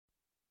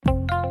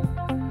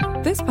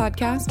This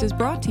podcast is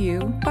brought to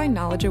you by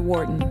Knowledge at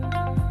Wharton.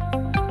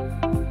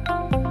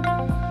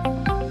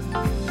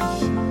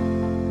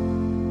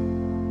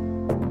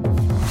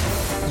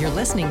 You're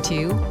listening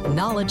to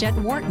Knowledge at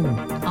Wharton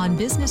on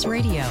Business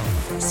Radio,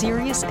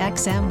 Sirius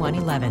XM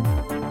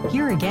 111.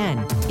 Here again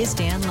is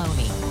Dan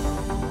Loney.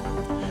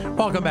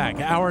 Welcome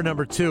back. Hour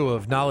number 2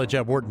 of Knowledge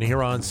at Wharton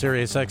here on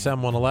Sirius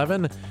XM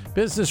 111,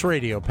 Business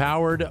Radio,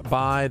 powered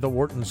by the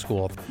Wharton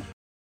School.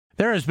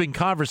 There has been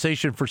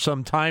conversation for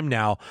some time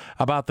now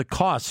about the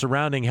costs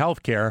surrounding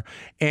healthcare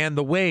and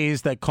the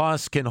ways that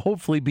costs can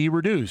hopefully be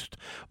reduced.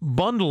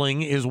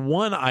 Bundling is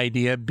one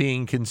idea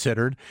being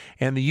considered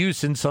and the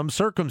use in some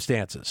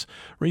circumstances.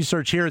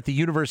 Research here at the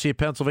University of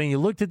Pennsylvania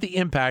looked at the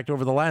impact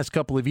over the last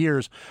couple of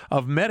years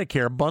of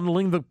Medicare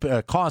bundling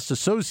the costs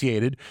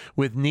associated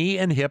with knee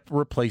and hip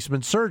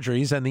replacement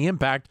surgeries and the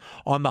impact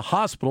on the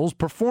hospitals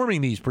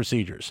performing these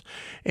procedures.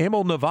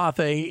 Emil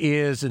Navathi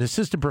is an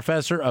assistant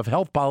professor of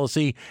health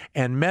policy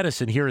and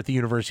medicine here at the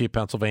University of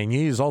Pennsylvania.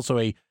 He is also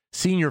a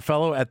senior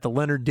fellow at the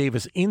Leonard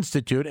Davis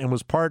Institute and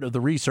was part of the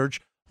research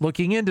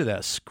looking into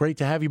this. Great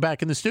to have you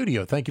back in the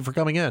studio. Thank you for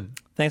coming in.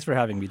 Thanks for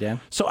having me,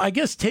 Dan. So I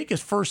guess take us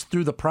first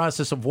through the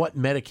process of what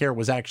Medicare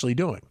was actually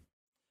doing.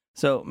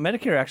 So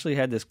Medicare actually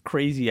had this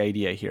crazy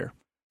idea here.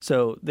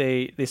 So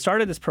they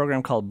started this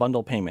program called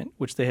bundle payment,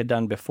 which they had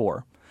done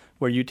before,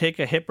 where you take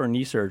a hip or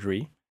knee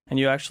surgery and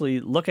you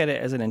actually look at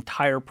it as an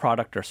entire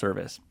product or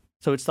service.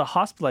 So it's the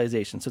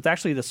hospitalization. So it's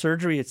actually the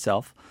surgery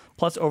itself,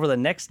 plus over the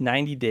next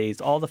 90 days,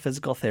 all the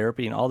physical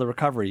therapy and all the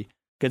recovery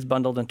gets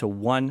bundled into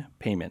one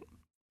payment.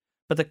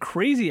 But the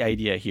crazy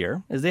idea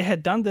here is they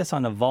had done this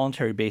on a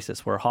voluntary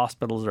basis where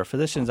hospitals or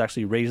physicians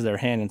actually raise their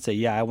hand and say,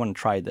 yeah, I want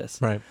to try this.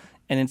 Right.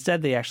 And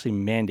instead, they actually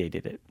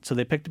mandated it. So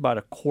they picked about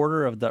a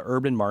quarter of the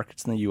urban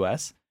markets in the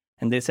U.S.,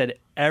 and they said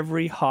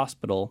every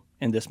hospital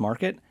in this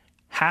market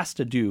has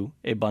to do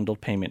a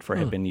bundled payment for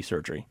hip and knee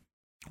surgery.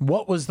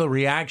 What was the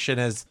reaction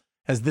as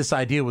this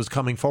idea was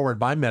coming forward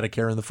by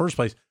Medicare in the first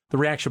place? The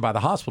reaction by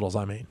the hospitals,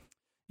 I mean.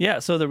 Yeah,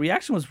 so the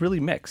reaction was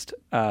really mixed,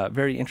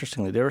 very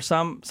interestingly. There were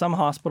some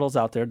hospitals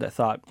out there that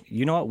thought,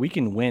 you know what, we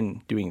can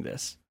win doing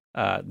this.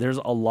 There's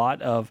a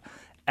lot of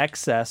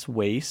excess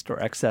waste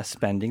or excess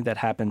spending that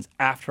happens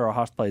after a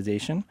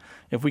hospitalization.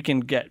 If we can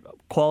get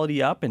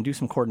quality up and do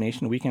some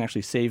coordination, we can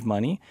actually save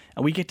money,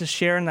 and we get to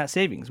share in that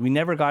savings. We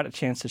never got a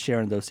chance to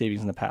share in those savings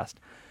in the past.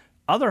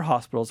 Other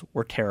hospitals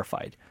were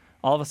terrified.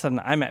 All of a sudden,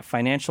 I'm at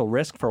financial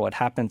risk for what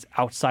happens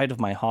outside of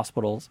my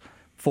hospital's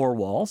four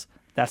walls.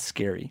 That's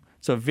scary.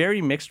 So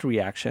very mixed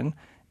reaction,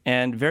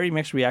 and very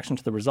mixed reaction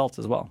to the results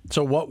as well.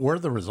 So what were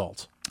the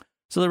results?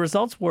 So the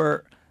results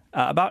were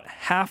about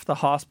half the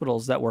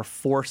hospitals that were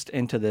forced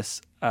into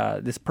this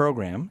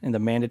program in the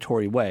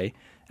mandatory way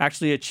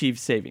actually achieved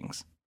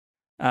savings.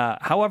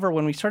 However,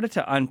 when we started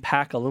to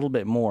unpack a little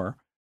bit more,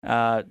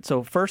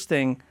 so first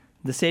thing,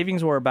 the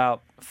savings were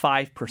about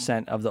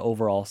 5% of the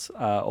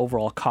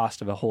overall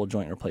cost of a whole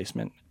joint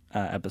replacement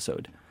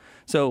episode.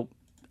 So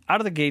out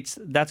of the gates,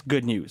 that's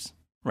good news,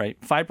 right?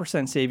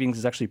 5% savings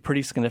is actually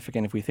pretty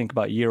significant if we think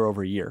about year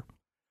over year.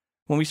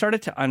 When we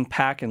started to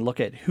unpack and look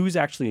at who's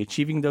actually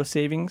achieving those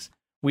savings,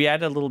 we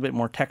added a little bit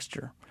more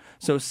texture.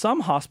 So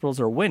some hospitals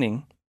are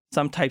winning,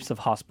 some types of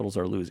hospitals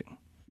are losing.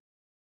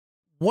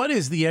 What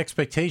is the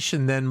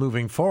expectation then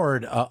moving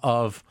forward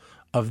of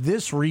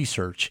this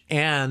research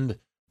and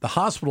the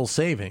hospital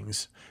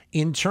savings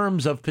in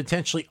terms of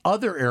potentially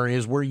other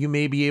areas where you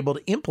may be able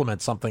to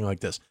implement something like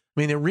this?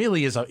 I mean, it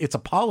really is it's a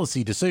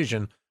policy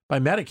decision by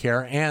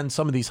Medicare and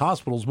some of these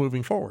hospitals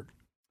moving forward.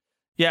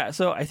 Yeah,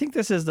 so I think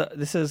this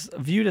is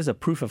viewed as a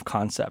proof of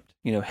concept.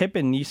 You know, hip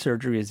and knee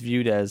surgery is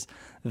viewed as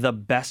the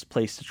best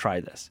place to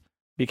try this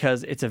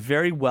because it's a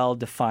very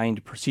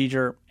well-defined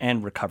procedure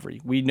and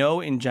recovery. We know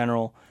in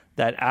general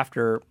that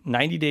after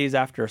 90 days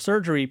after a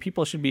surgery,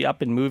 people should be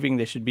up and moving.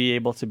 They should be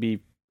able to be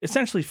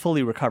essentially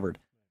fully recovered.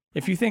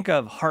 If you think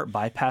of heart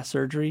bypass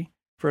surgery,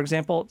 for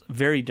example,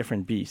 very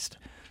different beast.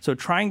 So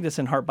trying this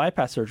in heart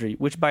bypass surgery,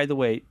 which by the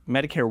way,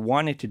 Medicare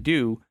wanted to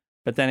do,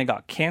 but then it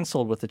got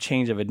canceled with the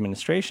change of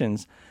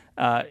administrations,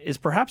 is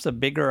perhaps a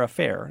bigger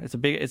affair.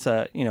 It's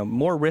a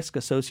more risk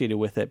associated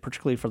with it,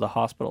 particularly for the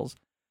hospitals.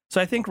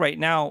 So I think right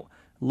now,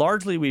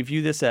 largely we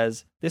view this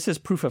as this is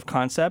proof of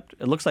concept.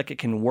 It looks like it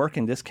can work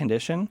in this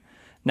condition.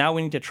 Now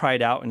we need to try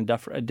it out in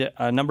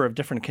a number of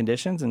different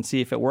conditions and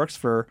see if it works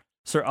for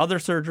other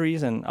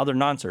surgeries and other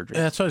non-surgeries.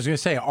 That's what I was going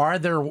to say. Are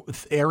there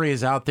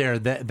areas out there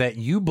that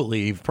you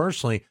believe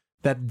personally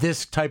that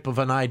this type of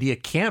an idea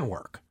can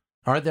work?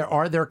 Are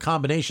there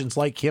combinations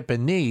like hip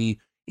and knee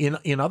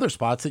in other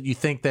spots that you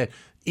think that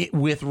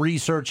with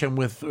research and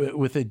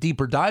with a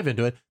deeper dive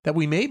into it, that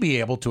we may be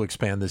able to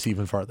expand this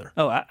even further?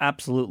 Oh,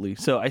 absolutely.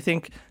 So I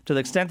think to the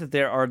extent that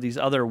there are these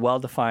other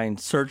well-defined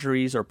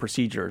surgeries or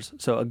procedures.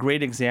 So a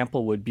great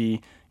example would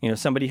be,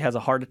 somebody has a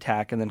heart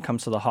attack and then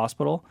comes to the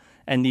hospital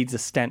and needs a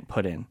stent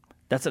put in.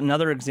 That's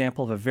another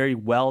example of a very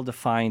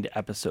well-defined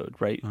episode,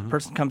 right? Mm-hmm.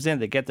 Person comes in,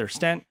 they get their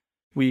stent.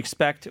 We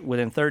expect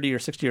within 30 or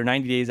 60 or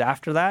 90 days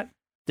after that,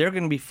 they're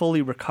going to be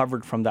fully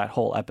recovered from that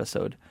whole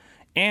episode.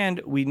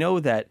 And we know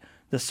that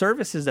the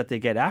services that they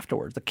get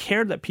afterwards, the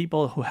care that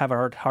people who have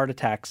heart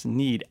attacks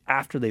need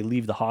after they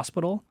leave the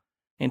hospital,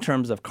 in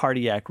terms of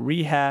cardiac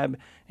rehab,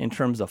 in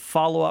terms of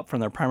follow-up from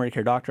their primary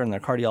care doctor and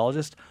their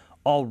cardiologist,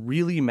 all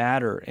really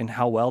matter in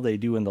how well they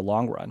do in the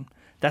long run.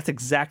 That's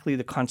exactly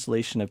the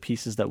constellation of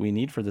pieces that we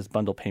need for this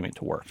bundle payment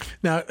to work.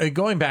 Now,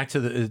 going back to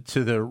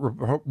the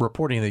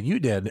reporting that you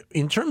did,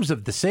 in terms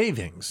of the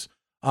savings,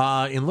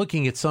 in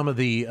looking at some of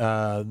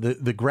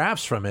the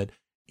graphs from it,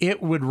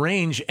 it would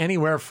range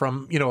anywhere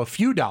from a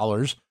few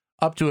dollars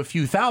up to a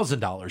few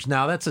 $1,000s.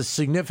 Now, that's a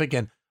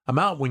significant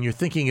amount when you're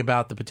thinking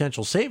about the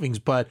potential savings,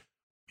 but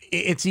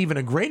it's even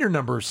a greater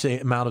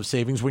amount of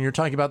savings when you're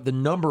talking about the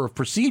number of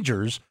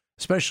procedures,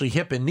 especially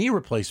hip and knee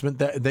replacement,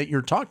 that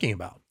you're talking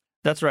about.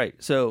 That's right.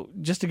 So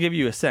just to give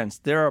you a sense,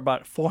 there are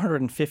about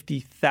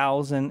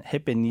 450,000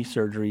 hip and knee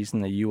surgeries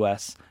in the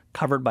U.S.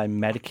 covered by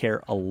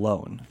Medicare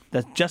alone.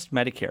 That's just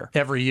Medicare.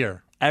 Every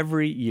year?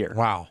 Every year.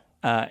 Wow.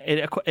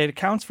 It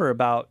accounts for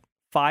about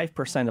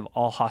 5% of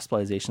all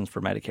hospitalizations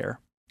for Medicare.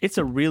 It's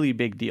a really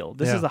big deal.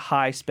 This is a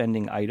high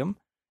spending item.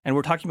 And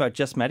we're talking about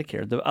just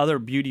Medicare. The other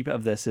beauty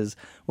of this is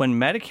when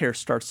Medicare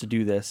starts to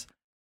do this,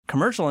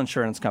 commercial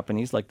insurance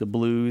companies like the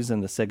Blues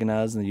and the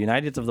Cignas and the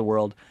Uniteds of the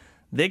world,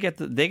 they get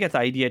the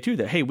idea too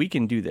that, hey, we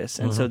can do this.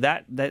 And so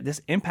that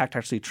this impact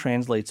actually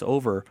translates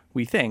over,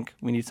 we think,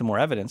 we need some more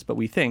evidence, but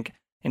we think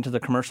into the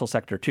commercial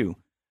sector too.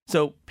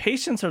 So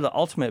patients are the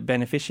ultimate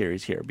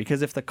beneficiaries here,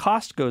 because if the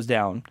cost goes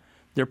down,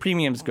 their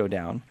premiums go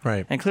down.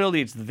 Right. And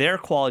clearly it's their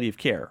quality of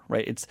care,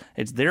 right?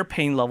 It's their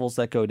pain levels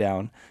that go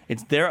down.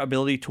 It's their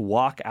ability to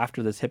walk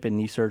after this hip and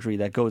knee surgery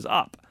that goes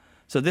up.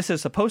 So this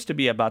is supposed to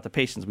be about the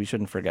patients. We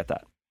shouldn't forget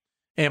that.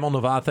 Amol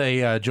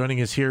Nawathe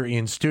joining us here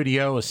in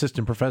studio,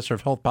 Assistant Professor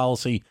of Health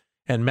Policy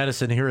and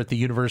Medicine here at the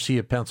University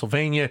of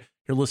Pennsylvania.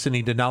 You're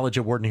listening to Knowledge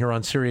at Wharton here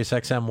on Sirius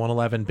XM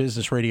 111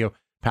 Business Radio,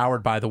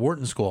 powered by the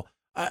Wharton School.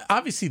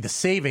 Obviously, the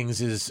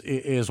savings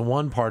is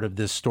one part of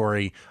this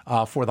story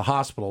for the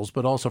hospitals,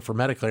 but also for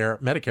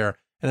Medicare.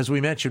 And as we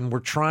mentioned, we're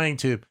trying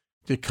to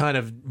kind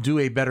of do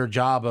a better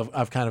job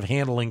of kind of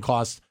handling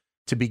costs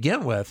to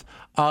begin with.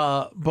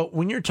 But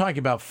when you're talking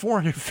about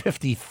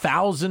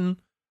 450,000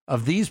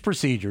 of these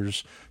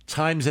procedures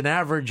times an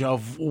average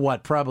of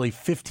probably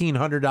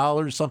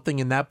 $1,500, something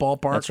in that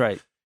ballpark. That's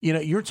right.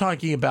 You're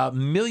talking about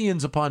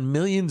millions upon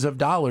millions of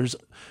dollars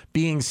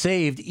being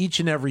saved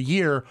each and every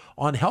year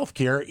on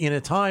healthcare in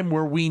a time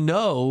where we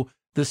know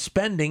the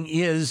spending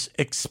is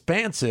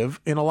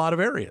expansive in a lot of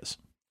areas.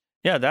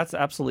 Yeah, that's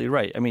absolutely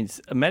right. I mean,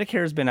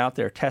 Medicare has been out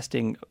there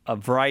testing a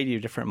variety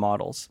of different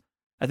models.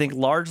 I think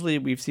largely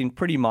we've seen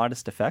pretty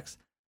modest effects.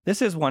 This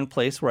is one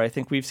place where I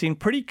think we've seen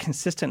pretty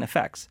consistent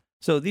effects.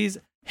 So these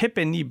hip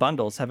and knee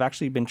bundles have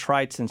actually been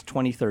tried since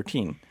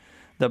 2013.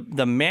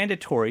 The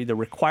mandatory, the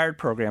required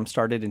program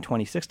started in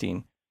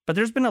 2016, but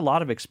there's been a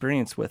lot of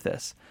experience with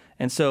this.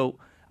 And so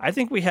I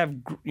think we have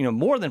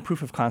more than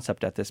proof of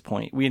concept at this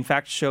point. We in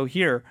fact show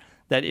here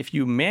that if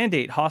you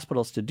mandate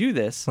hospitals to do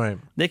this, right,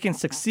 they can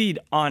succeed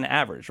on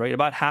average, right?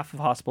 About half of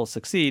hospitals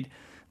succeed.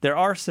 There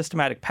are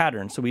systematic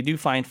patterns. So we do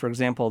find, for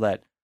example,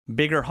 that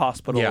bigger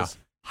hospitals,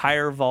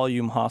 higher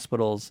volume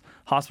hospitals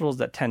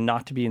that tend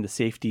not to be in the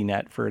safety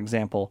net, for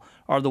example,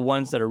 are the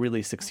ones that are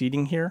really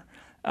succeeding here.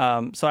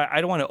 So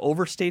I don't want to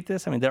overstate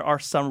this. I mean, there are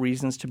some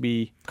reasons to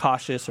be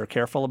cautious or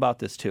careful about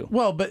this too.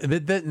 Well, but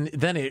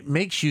then it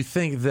makes you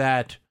think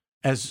that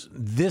as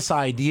this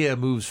idea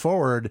moves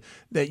forward,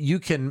 that you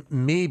can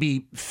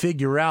maybe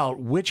figure out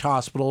which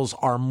hospitals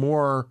are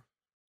more,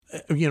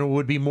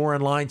 would be more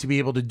in line to be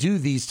able to do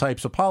these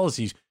types of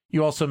policies.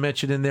 You also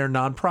mentioned in there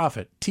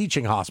nonprofit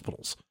teaching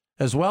hospitals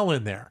as well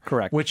in there.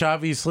 Correct. Which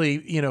obviously,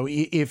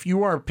 if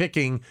you are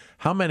picking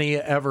how many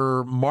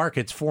ever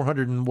markets,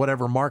 400 and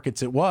whatever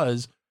markets it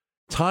was,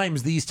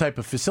 times these type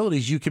of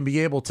facilities, you can be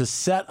able to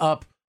set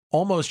up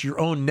almost your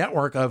own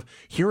network of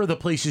here are the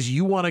places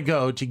you want to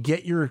go to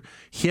get your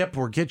hip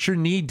or get your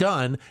knee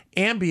done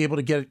and be able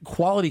to get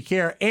quality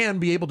care and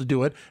be able to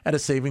do it at a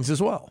savings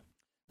as well.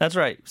 That's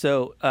right.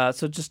 So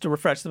just to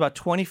refresh, it's about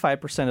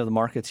 25% of the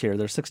markets here.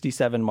 There's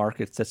 67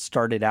 markets that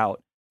started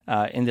out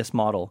in this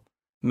model.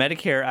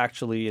 Medicare,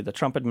 actually, the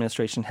Trump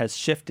administration has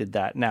shifted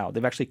that now.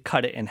 They've actually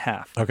cut it in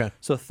half. Okay.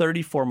 So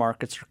 34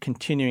 markets are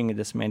continuing in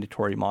this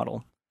mandatory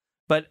model.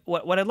 But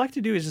what I'd like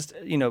to do is just,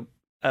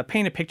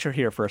 paint a picture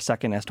here for a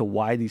second as to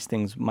why these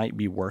things might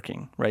be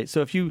working, right?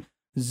 So if you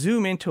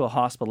zoom into a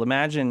hospital,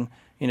 imagine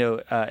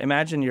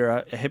you're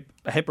a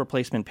hip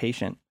replacement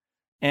patient,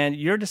 and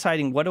you're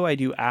deciding, what do I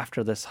do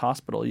after this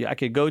hospital? I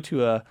could go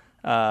to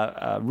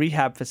a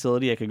rehab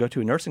facility. I could go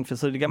to a nursing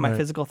facility to get my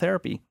physical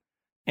therapy.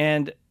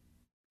 And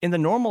in the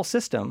normal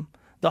system,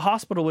 the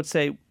hospital would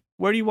say,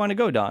 "Where do you want to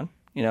go, Don?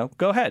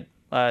 Go ahead.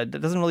 It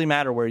doesn't really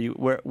matter where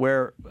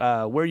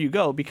you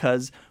go,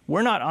 because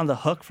we're not on the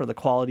hook for the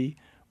quality.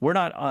 We're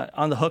not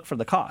on the hook for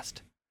the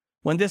cost."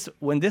 When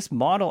this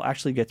model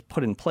actually gets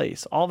put in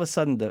place, all of a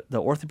sudden the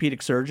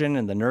orthopedic surgeon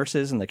and the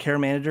nurses and the care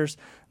managers,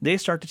 they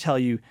start to tell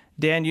you,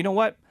 "Dan, you know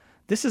what?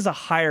 this is a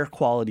higher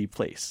quality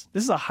place.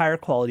 This is a higher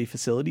quality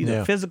facility.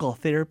 The physical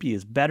therapy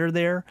is better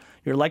there.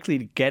 You're likely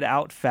to get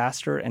out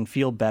faster and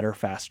feel better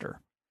faster.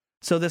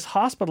 So this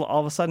hospital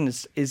all of a sudden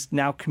is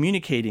now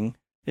communicating,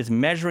 is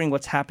measuring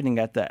what's happening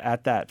at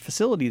that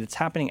facility that's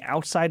happening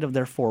outside of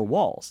their four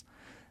walls.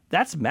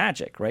 That's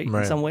magic, right?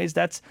 In some ways,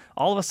 that's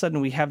all of a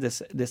sudden we have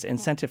this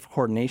incentive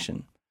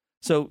coordination.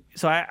 So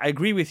I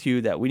agree with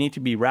you that we need to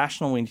be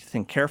rational. We need to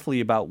think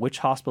carefully about which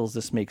hospitals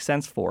this makes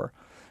sense for.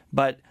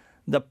 But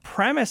the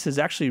premise is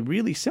actually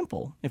really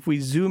simple. If we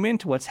zoom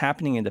into what's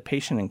happening in the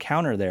patient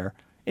encounter there,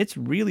 it's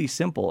really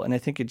simple, and I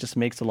think it just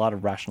makes a lot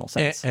of rational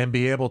sense. And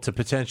be able to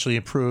potentially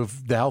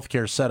improve the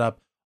healthcare setup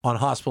on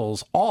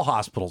hospitals, all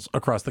hospitals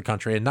across the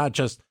country, and not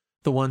just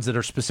the ones that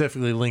are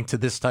specifically linked to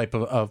this type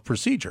of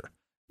procedure.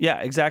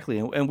 Yeah, exactly.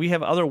 And we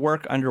have other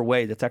work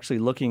underway that's actually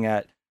looking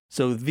at,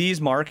 so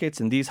these markets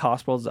and these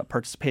hospitals that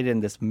participated in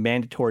this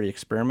mandatory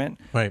experiment,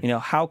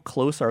 how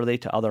close are they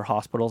to other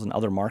hospitals and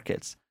other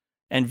markets?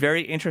 And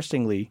very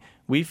interestingly,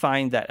 we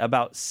find that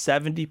about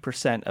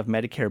 70% of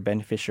Medicare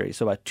beneficiaries,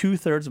 so about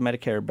 2/3 of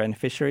Medicare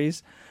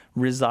beneficiaries,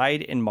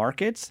 reside in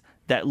markets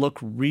that look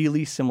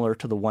really similar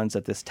to the ones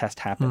that this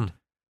test happened.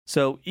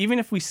 So even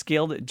if we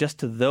scaled it just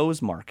to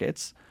those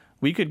markets,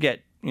 we could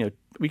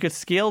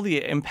scale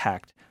the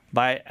impact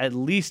by at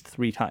least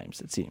 3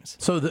 times, it seems.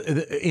 So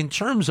in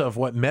terms of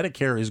what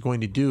Medicare is going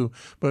to do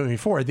moving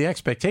forward, the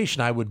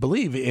expectation, I would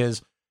believe,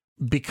 is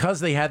because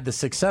they had the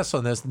success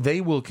on this,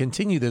 they will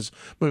continue this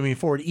moving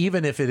forward.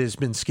 Even if it has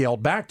been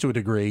scaled back to a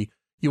degree,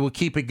 you will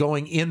keep it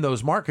going in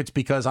those markets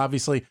because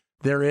obviously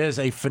there is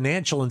a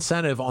financial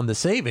incentive on the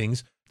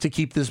savings to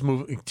keep this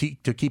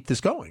to keep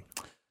this going.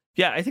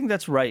 Yeah, I think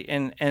that's right.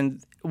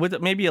 And with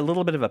maybe a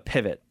little bit of a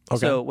pivot. Okay.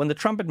 So when the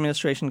Trump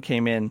administration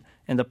came in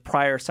and the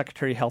prior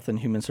Secretary of Health and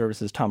Human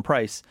Services, Tom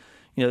Price,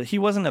 he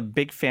wasn't a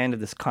big fan of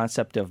this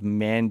concept of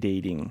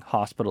mandating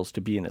hospitals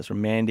to be in this or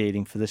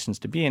mandating physicians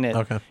to be in it.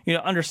 Okay.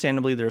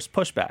 Understandably, there's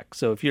pushback.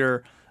 So if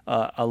you're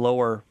a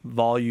lower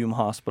volume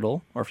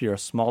hospital or if you're a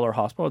smaller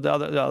hospital, the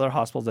other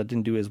hospitals that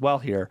didn't do as well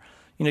here,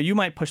 you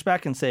might push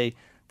back and say,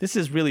 this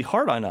is really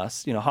hard on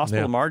us.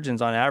 Hospital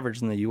margins on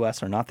average in the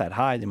U.S. are not that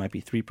high. They might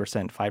be 3%,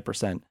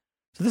 5%.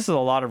 So this is a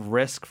lot of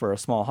risk for a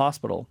small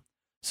hospital.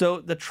 So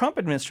the Trump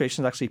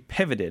administration has actually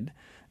pivoted.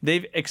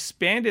 They've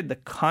expanded the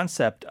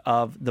concept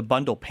of the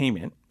bundle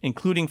payment,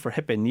 including for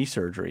hip and knee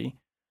surgery,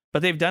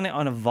 but they've done it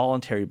on a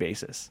voluntary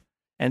basis.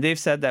 And they've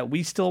said that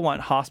we still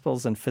want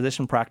hospitals and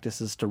physician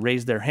practices to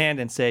raise their hand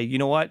and say, you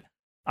know what,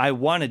 I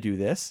want to do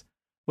this.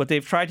 What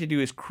they've tried to do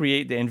is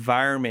create the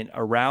environment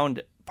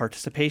around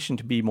participation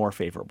to be more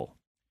favorable.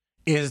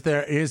 Is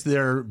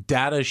there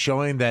data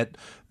showing that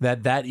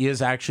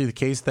is actually the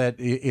case, that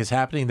is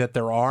happening, that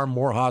there are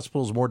more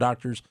hospitals, more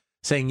doctors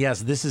saying,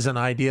 yes, this is an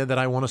idea that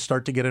I want to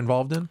start to get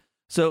involved in?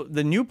 So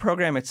the new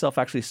program itself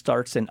actually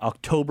starts in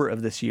October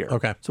of this year.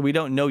 Okay. So we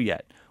don't know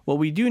yet. What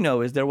we do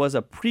know is there was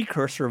a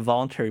precursor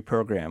voluntary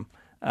program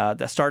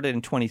that started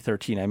in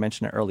 2013. I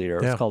mentioned it earlier.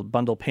 It was called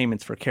Bundle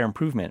Payments for Care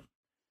Improvement.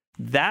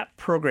 That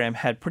program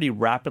had pretty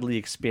rapidly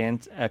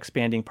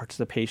expanding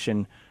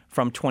participation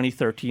from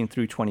 2013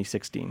 through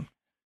 2016.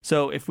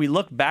 So if we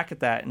look back at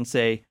that and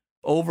say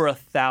over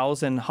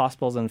 1,000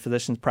 hospitals and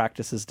physicians'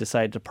 practices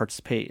decided to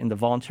participate in the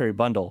voluntary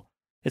bundle,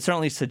 it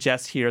certainly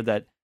suggests here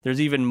that there's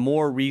even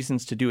more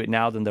reasons to do it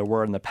now than there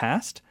were in the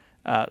past.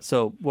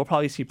 So we'll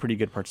probably see pretty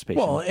good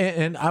participation. Well,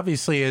 and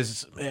obviously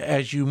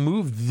as you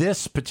move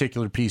this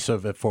particular piece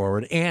of it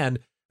forward, and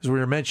as we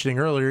were mentioning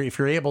earlier, if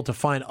you're able to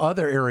find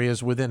other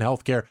areas within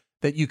healthcare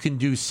that you can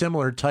do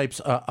similar types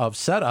of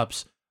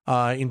setups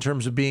in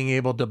terms of being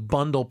able to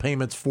bundle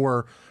payments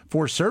for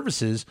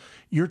services,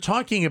 you're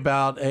talking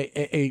about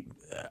a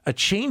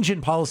change in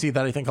policy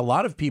that I think a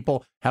lot of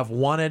people have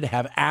wanted,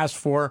 have asked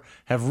for,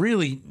 have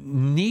really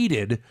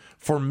needed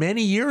for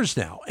many years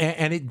now.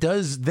 And it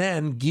does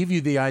then give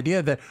you the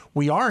idea that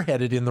we are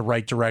headed in the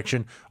right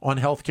direction on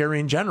healthcare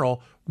in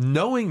general,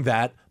 knowing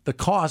that the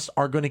costs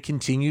are going to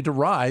continue to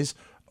rise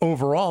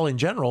overall in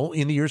general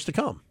in the years to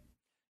come.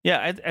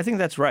 Yeah, I think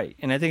that's right.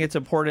 And I think it's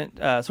important,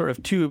 sort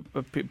of two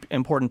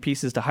important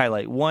pieces to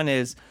highlight. One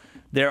is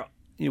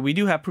we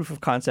do have proof of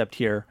concept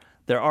here.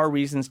 There are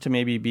reasons to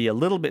maybe be a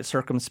little bit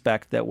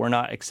circumspect that we're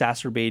not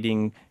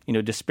exacerbating,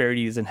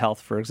 disparities in health,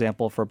 for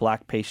example, for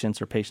Black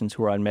patients or patients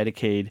who are on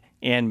Medicaid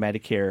and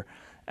Medicare.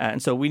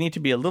 And so we need to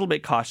be a little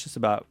bit cautious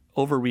about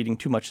overreading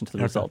too much into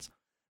the results.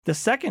 The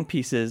second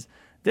piece is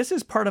this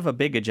is part of a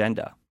big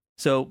agenda.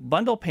 So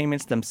bundle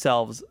payments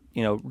themselves,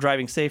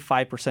 driving, say,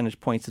 5 percentage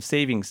points of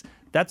savings,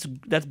 that's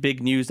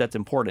big news, that's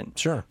important.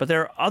 Sure. But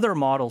there are other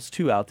models,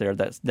 too, out there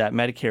that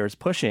Medicare is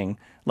pushing,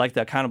 like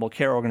the Accountable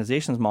Care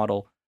Organizations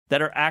model,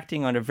 that are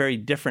acting on a very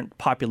different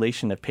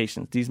population of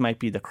patients. These might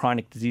be the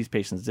chronic disease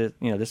patients.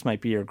 This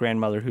might be your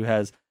grandmother who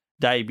has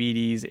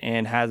diabetes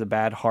and has a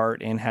bad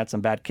heart and had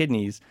some bad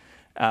kidneys.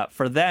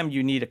 For them,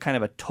 you need a kind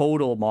of a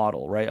total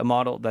model, right? A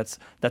model that's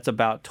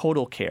about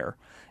total care.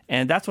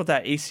 And that's what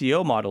that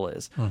ACO model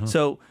is. Mm-hmm.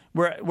 So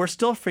we're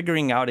still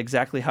figuring out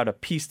exactly how to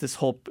piece this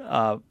whole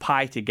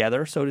pie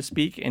together, so to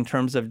speak, in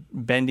terms of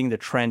bending the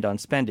trend on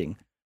spending.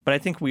 But I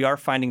think we are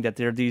finding that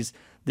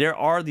there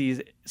are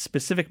these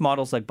specific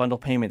models like bundle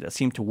payment that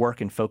seem to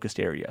work in focused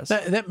areas.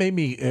 That made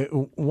me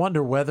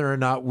wonder whether or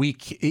not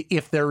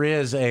if there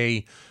is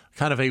a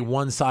kind of a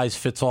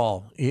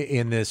one-size-fits-all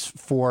in this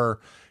for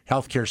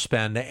healthcare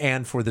spend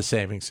and for the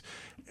savings.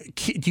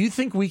 Do you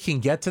think we can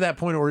get to that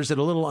point, or is it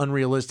a little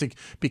unrealistic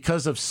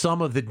because of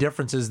some of the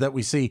differences that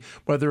we see,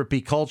 whether it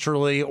be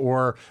culturally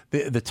or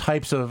the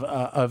types of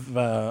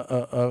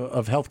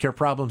healthcare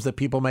problems that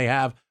people may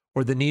have,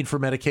 or the need for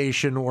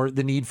medication or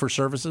the need for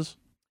services?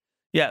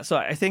 Yeah, so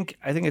I think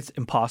it's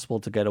impossible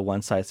to get a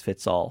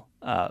one-size-fits-all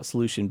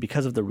solution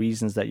because of the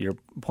reasons that you're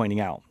pointing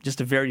out. Just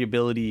a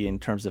variability in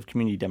terms of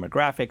community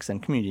demographics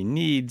and community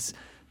needs,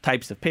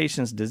 types of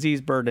patients,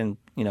 disease burden,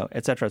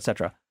 et cetera, et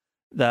cetera.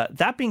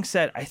 That being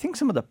said, I think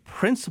some of the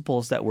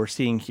principles that we're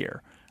seeing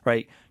here,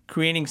 right,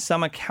 creating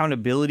some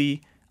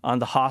accountability on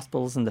the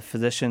hospitals and the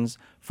physicians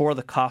for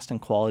the cost and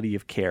quality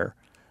of care,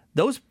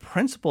 those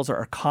principles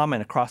are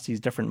common across these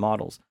different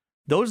models.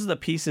 Those are the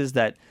pieces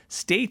that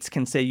states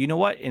can say, you know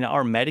what, in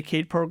our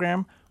Medicaid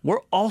program,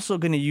 we're also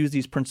going to use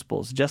these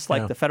principles, just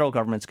like the federal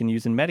government's going to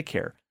use in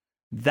Medicare.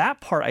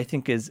 That part, I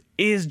think, is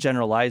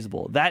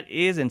generalizable. That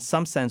is, in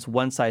some sense,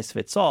 one size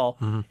fits all.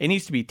 Mm-hmm. It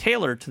needs to be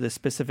tailored to the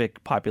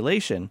specific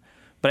population.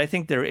 But I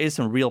think there is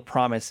some real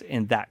promise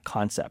in that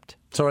concept.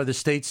 So are the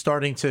states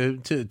starting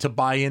to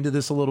buy into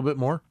this a little bit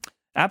more?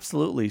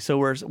 Absolutely. So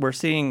we're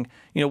seeing,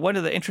 one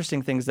of the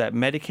interesting things that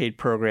Medicaid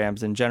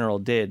programs in general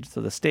did,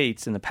 so the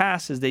states in the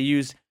past, is they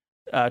used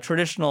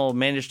traditional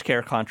managed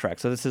care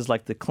contracts. So this is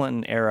like the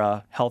Clinton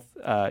era health,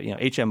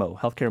 HMO,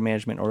 Healthcare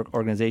Management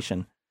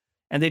Organization.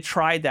 And they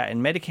tried that in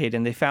Medicaid,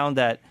 and they found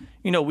that,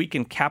 we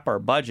can cap our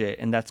budget,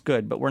 and that's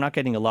good, but we're not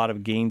getting a lot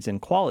of gains in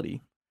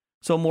quality.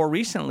 So more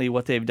recently,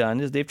 what they've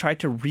done is they've tried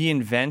to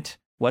reinvent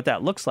what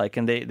that looks like,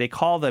 and they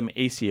call them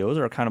ACOs,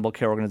 or Accountable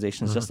Care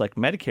Organizations, just like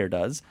Medicare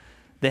does.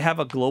 They have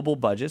a global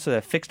budget, so they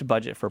have a fixed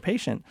budget per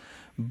patient,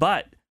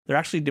 but they're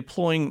actually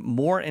deploying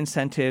more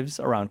incentives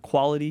around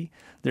quality.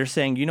 They're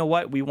saying, you know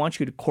what, we want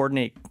you to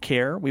coordinate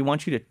care. We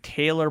want you to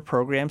tailor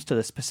programs to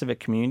the specific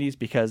communities,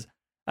 because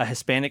a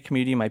Hispanic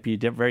community might be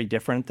very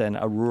different than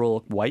a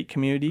rural white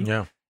community.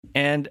 Yeah.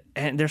 And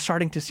they're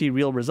starting to see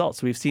real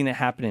results. We've seen it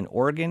happen in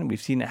Oregon.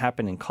 We've seen it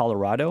happen in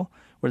Colorado,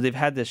 where they've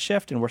had this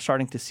shift, and we're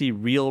starting to see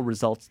real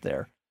results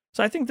there.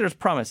 So I think there's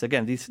promise.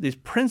 Again, these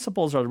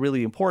principles are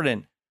really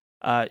important.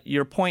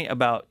 Your point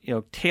about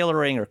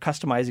tailoring or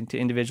customizing to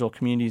individual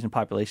communities and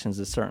populations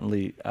is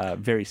certainly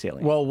very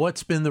salient. Well,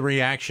 what's been the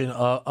reaction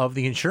of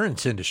the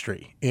insurance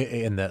industry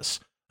in this?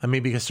 I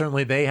mean, because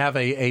certainly they have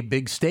a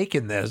big stake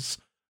in this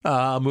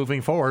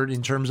moving forward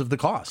in terms of the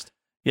cost.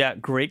 Yeah,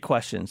 great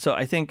question. So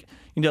I think,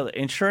 the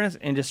insurance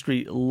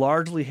industry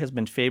largely has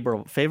been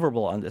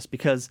favorable on this,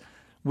 because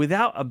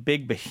without a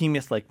big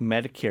behemoth like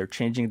Medicare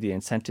changing the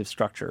incentive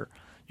structure,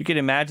 you could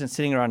imagine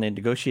sitting around a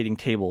negotiating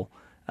table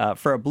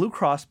for a Blue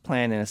Cross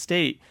plan in a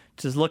state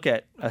to just look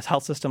at a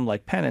health system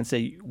like Penn and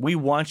say, we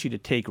want you to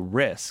take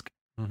risk.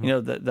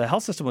 Mm-hmm. The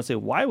health system would say,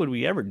 why would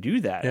we ever do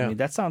that? Yeah. I mean,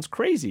 that sounds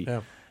crazy.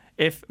 Yeah.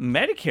 If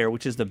Medicare,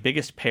 which is the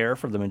biggest payer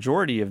for the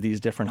majority of these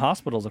different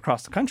hospitals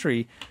across the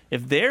country,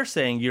 if they're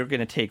saying you're going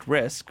to take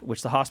risk,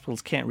 which the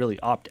hospitals can't really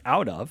opt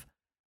out of,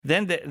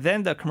 then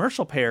the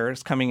commercial payer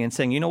is coming in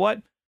saying, you know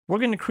what, we're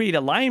going to create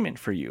alignment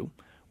for you.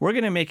 We're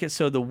going to make it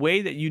so the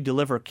way that you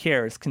deliver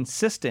care is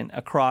consistent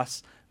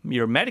across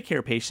your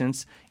Medicare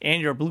patients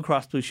and your Blue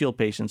Cross Blue Shield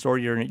patients, or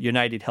your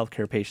United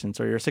Healthcare patients,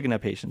 or your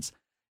Cigna patients.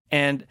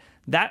 And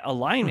that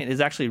alignment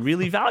is actually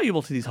really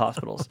valuable to these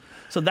hospitals.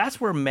 So that's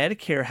where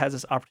Medicare has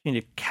this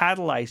opportunity to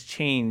catalyze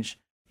change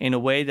in a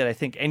way that I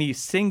think any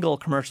single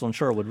commercial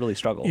insurer would really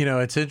struggle.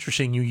 It's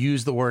interesting you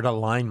use the word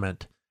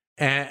alignment.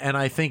 And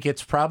I think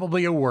it's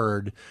probably a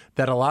word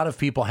that a lot of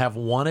people have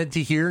wanted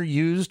to hear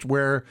used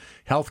where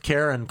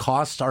healthcare and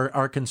costs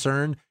are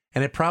concerned.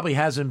 And it probably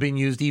hasn't been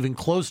used even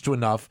close to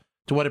enough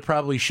to what it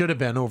probably should have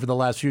been over the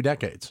last few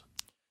decades.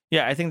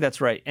 Yeah, I think that's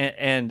right,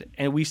 and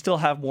we still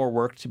have more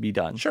work to be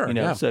done. Sure.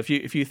 Yeah. So if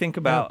you think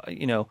about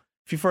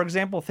if you, for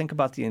example, think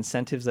about the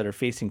incentives that are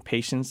facing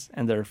patients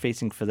and that are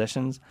facing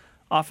physicians,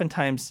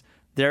 oftentimes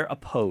they're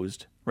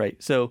opposed, right?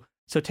 So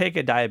take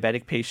a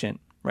diabetic patient,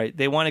 right?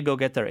 They want to go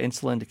get their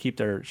insulin to keep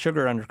their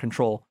sugar under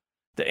control.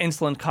 The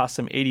insulin costs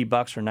them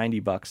 $80 or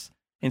 $90.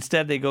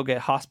 Instead, they go get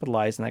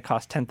hospitalized, and that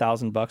costs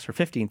 $10,000 or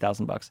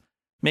 $15,000.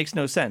 Makes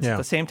no sense. Yeah. At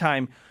the same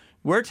time,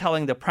 we're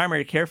telling the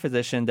primary care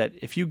physician that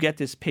if you get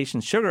this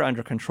patient's sugar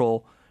under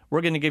control, we're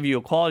going to give you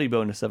a quality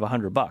bonus of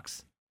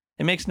 $100.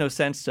 It makes no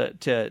sense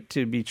to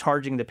be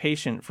charging the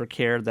patient for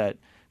care that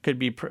could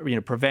be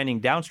preventing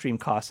downstream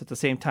costs, at the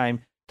same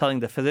time telling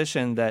the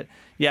physician that,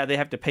 they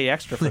have to pay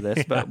extra for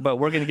this, but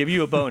we're going to give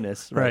you a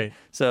bonus. Right.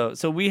 So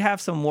we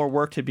have some more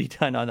work to be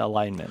done on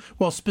alignment.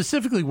 Well,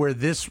 specifically where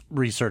this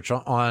research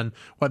on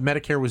what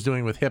Medicare was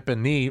doing with hip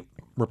and knee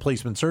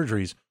replacement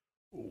surgeries,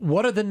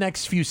 what are the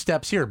next few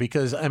steps here?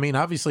 Because, I mean,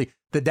 obviously,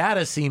 the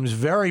data seems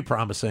very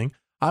promising.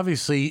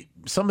 Obviously,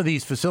 some of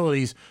these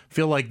facilities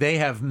feel like they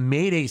have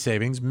made a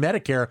savings.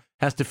 Medicare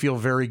has to feel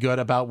very good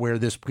about where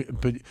this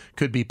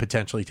could be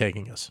potentially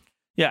taking us.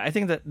 Yeah, I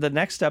think that the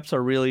next steps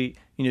are really,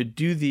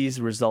 do these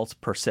results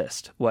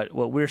persist? What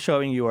we're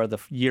showing you are the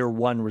year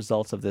one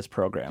results of this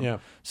program. Yeah.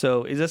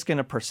 So is this going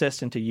to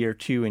persist into year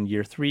 2 and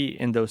year 3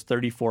 in those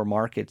 34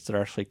 markets that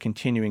are actually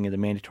continuing in the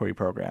mandatory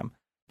program?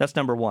 That's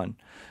number one.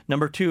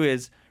 Number 2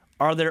 is,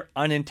 are there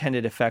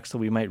unintended effects that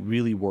we might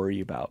really worry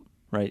about?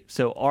 Right.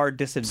 So our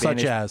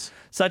disadvantage,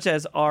 such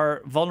as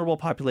our vulnerable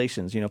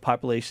populations,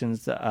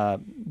 populations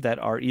that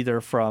are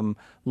either from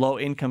low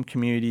income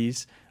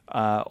communities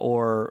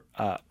or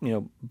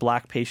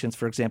Black patients,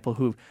 for example,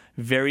 who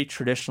very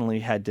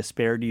traditionally had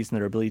disparities in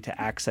their ability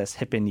to access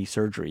hip and knee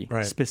surgery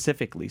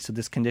specifically. So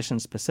this condition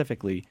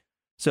specifically.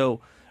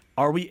 So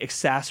are we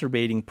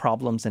exacerbating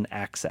problems in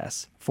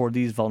access for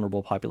these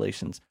vulnerable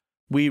populations?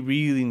 We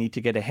really need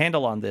to get a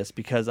handle on this,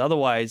 because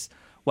otherwise,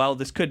 while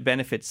this could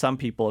benefit some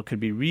people, it could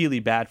be really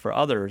bad for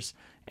others,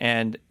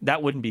 and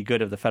that wouldn't be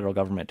good of the federal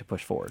government to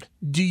push forward.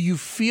 Do you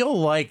feel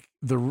like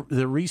the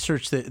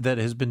research that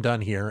has been done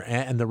here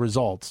and the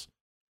results,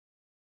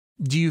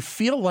 do you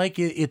feel like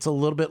it's a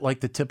little bit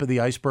like the tip of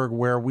the iceberg,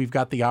 where we've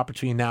got the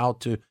opportunity now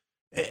to,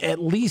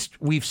 at least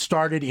we've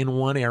started in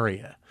one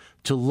area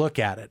to look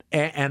at it,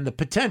 and the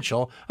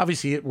potential,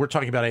 obviously we're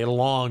talking about a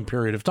long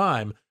period of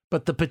time,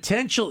 but the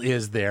potential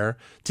is there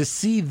to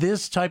see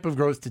this type of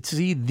growth, to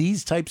see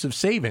these types of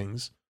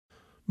savings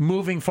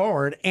moving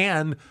forward,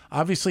 and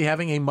obviously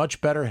having a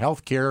much better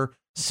healthcare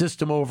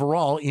system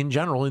overall in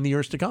general in the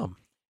years to come.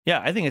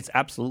 Yeah, I think it's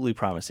absolutely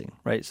promising,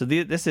 right? So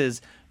this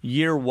is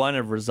year one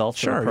of results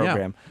from the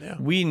program. Yeah.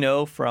 We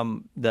know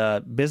from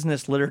the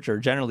business literature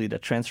generally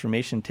that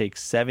transformation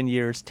takes 7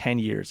 years, 10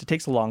 years. It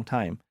takes a long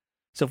time.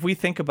 So if we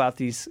think about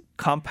these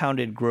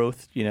compounded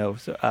growth,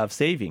 of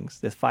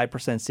savings, this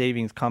 5%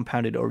 savings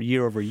compounded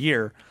year over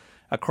year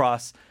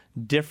across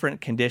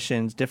different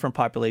conditions, different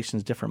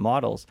populations, different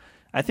models,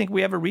 I think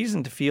we have a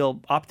reason to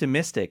feel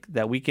optimistic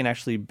that we can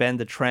actually bend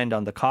the trend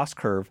on the cost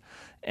curve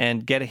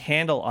and get a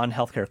handle on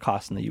healthcare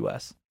costs in the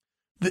U.S.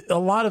 A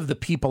lot of the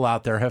people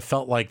out there have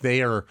felt like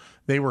they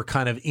were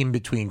kind of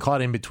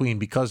caught in between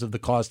because of the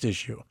cost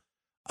issue.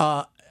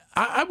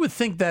 I would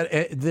think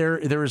that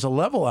there is a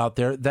level out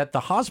there that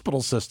the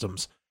hospital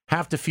systems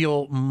have to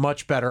feel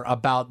much better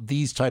about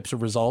these types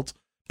of results,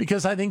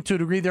 because I think to a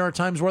degree there are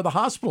times where the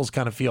hospitals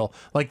kind of feel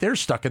like they're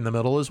stuck in the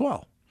middle as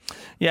well.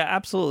 Yeah,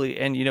 absolutely.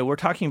 And, we're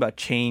talking about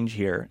change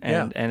here.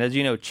 And as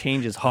you know,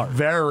 change is hard.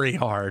 Very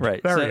hard.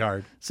 Right. Very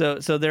hard. So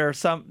there are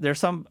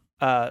some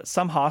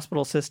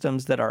hospital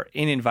systems that are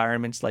in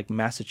environments like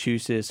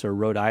Massachusetts or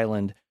Rhode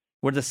Island,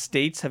 where the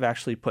states have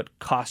actually put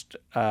cost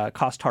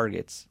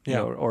targets,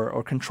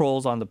 or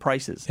controls on the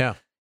prices. Yeah.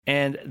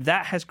 And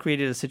that has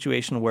created a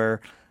situation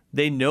where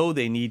they know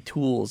they need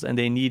tools and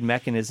they need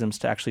mechanisms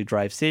to actually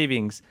drive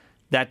savings.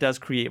 That does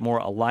create more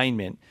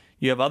alignment.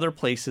 You have other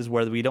places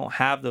where we don't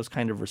have those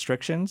kind of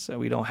restrictions, and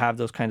we don't have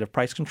those kind of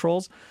price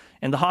controls,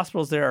 and the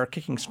hospitals there are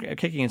kicking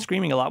and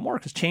screaming a lot more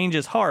because change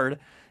is hard,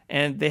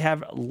 and they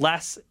have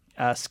less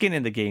skin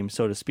in the game,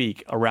 so to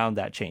speak, around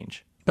that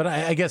change. But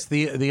I guess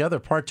the other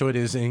part to it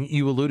is, and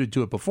you alluded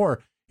to it before,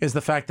 is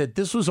the fact that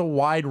this was a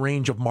wide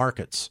range of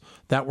markets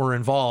that were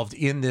involved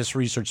in this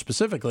research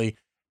specifically,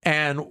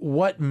 and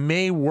what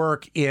may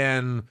work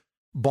in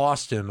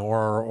Boston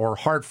or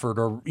Hartford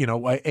or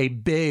a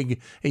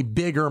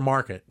bigger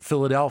market,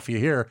 Philadelphia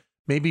here,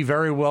 may be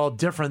very well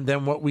different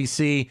than what we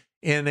see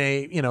in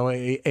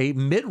a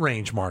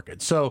mid-range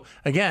market. So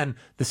again,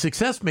 the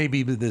success may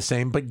be the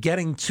same, but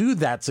getting to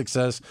that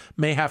success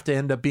may have to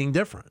end up being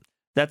different.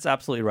 That's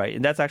absolutely right.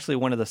 And that's actually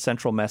one of the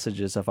central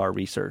messages of our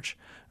research,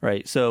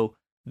 right? So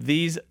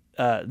these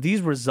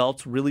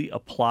results really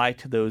apply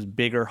to those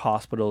bigger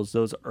hospitals,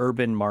 those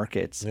urban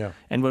markets. Yeah.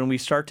 And when we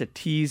start to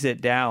tease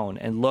it down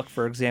and look,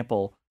 for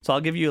example, so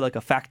I'll give you like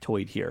a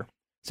factoid here.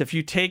 So if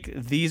you take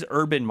these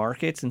urban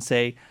markets and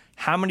say,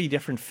 how many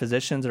different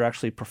physicians are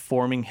actually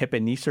performing hip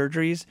and knee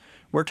surgeries,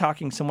 we're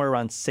talking somewhere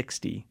around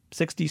 60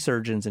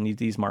 surgeons in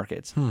these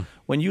markets.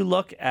 When you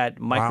look at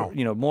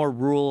more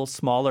rural,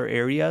 smaller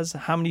areas,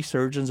 how many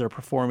surgeons are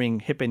performing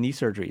hip and knee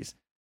surgeries?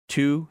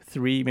 2,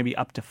 3, maybe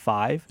up to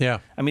 5. Yeah.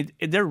 I mean,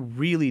 they're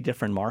really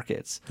different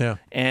markets. Yeah.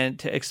 And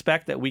to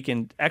expect that we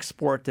can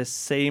export this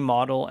same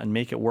model and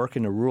make it work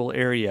in a rural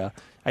area,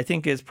 I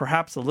think is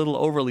perhaps a little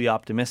overly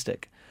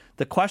optimistic.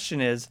 The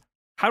question is,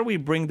 how do we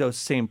bring those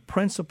same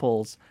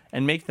principles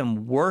and make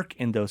them work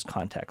in those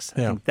contexts?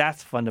 I think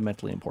that's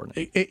fundamentally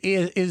important.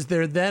 Is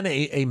there then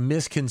a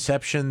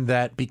misconception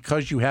that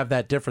because you have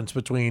that difference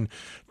between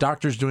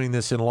doctors doing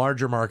this in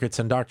larger markets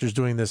and doctors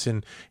doing this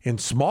in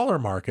smaller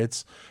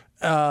markets,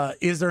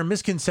 is there a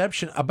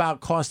misconception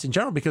about cost in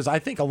general? Because I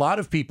think a lot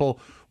of people,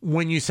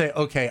 when you say,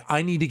 okay,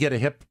 I need to get a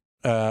hip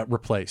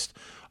replaced,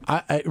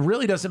 it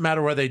really doesn't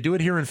matter whether they do it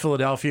here in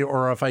Philadelphia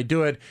or if I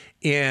do it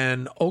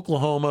in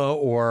Oklahoma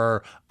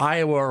or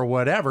Iowa or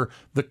whatever,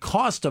 the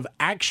cost of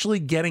actually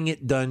getting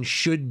it done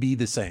should be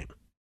the same.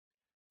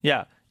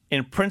 Yeah.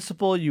 In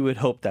principle, you would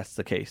hope that's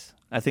the case.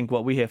 I think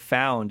what we have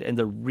found, and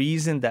the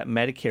reason that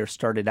Medicare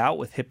started out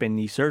with hip and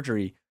knee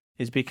surgery,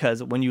 is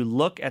because when you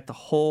look at the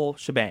whole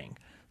shebang,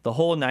 the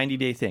whole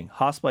 90-day thing,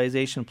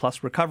 hospitalization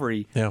plus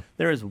recovery,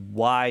 there is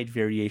wide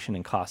variation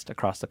in cost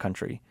across the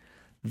country.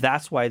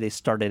 That's why they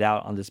started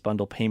out on this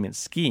bundle payment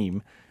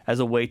scheme as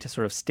a way to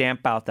sort of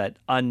stamp out that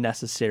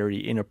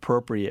unnecessary,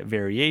 inappropriate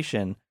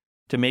variation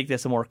to make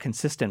this a more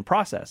consistent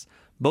process,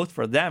 both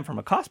for them from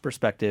a cost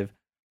perspective,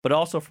 but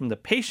also from the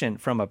patient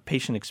from a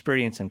patient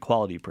experience and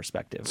quality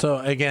perspective. So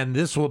again,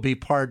 this will be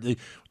part of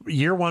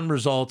year one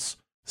results,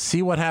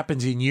 see what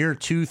happens in year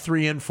 2,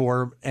 3, and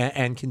 4,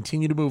 and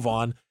continue to move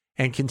on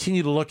and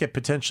continue to look at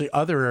potentially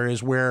other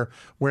areas where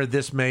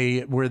this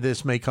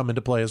may come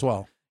into play as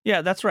well.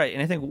 Yeah, that's right.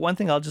 And I think one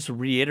thing I'll just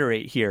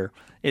reiterate here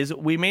is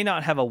we may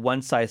not have a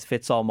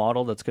one-size-fits-all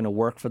model that's going to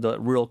work for the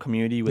rural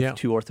community with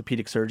 2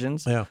 orthopedic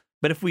surgeons. Yeah.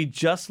 But if we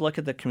just look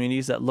at the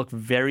communities that look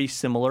very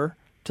similar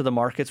to the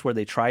markets where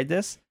they tried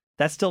this,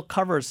 that still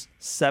covers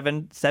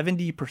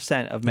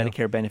 70% of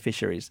Medicare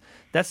beneficiaries.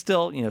 That's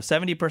still,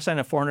 70%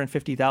 of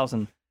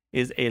 450,000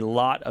 is a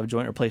lot of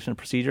joint replacement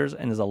procedures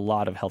and is a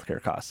lot of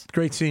healthcare costs.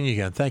 Great seeing you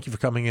again. Thank you for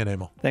coming in,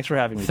 Emil. Thanks for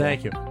having me.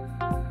 Thank you.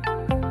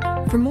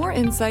 For more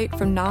insight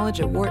from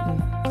Knowledge at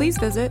Wharton, please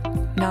visit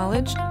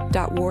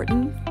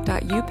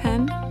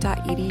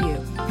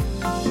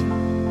knowledge.wharton.upenn.edu.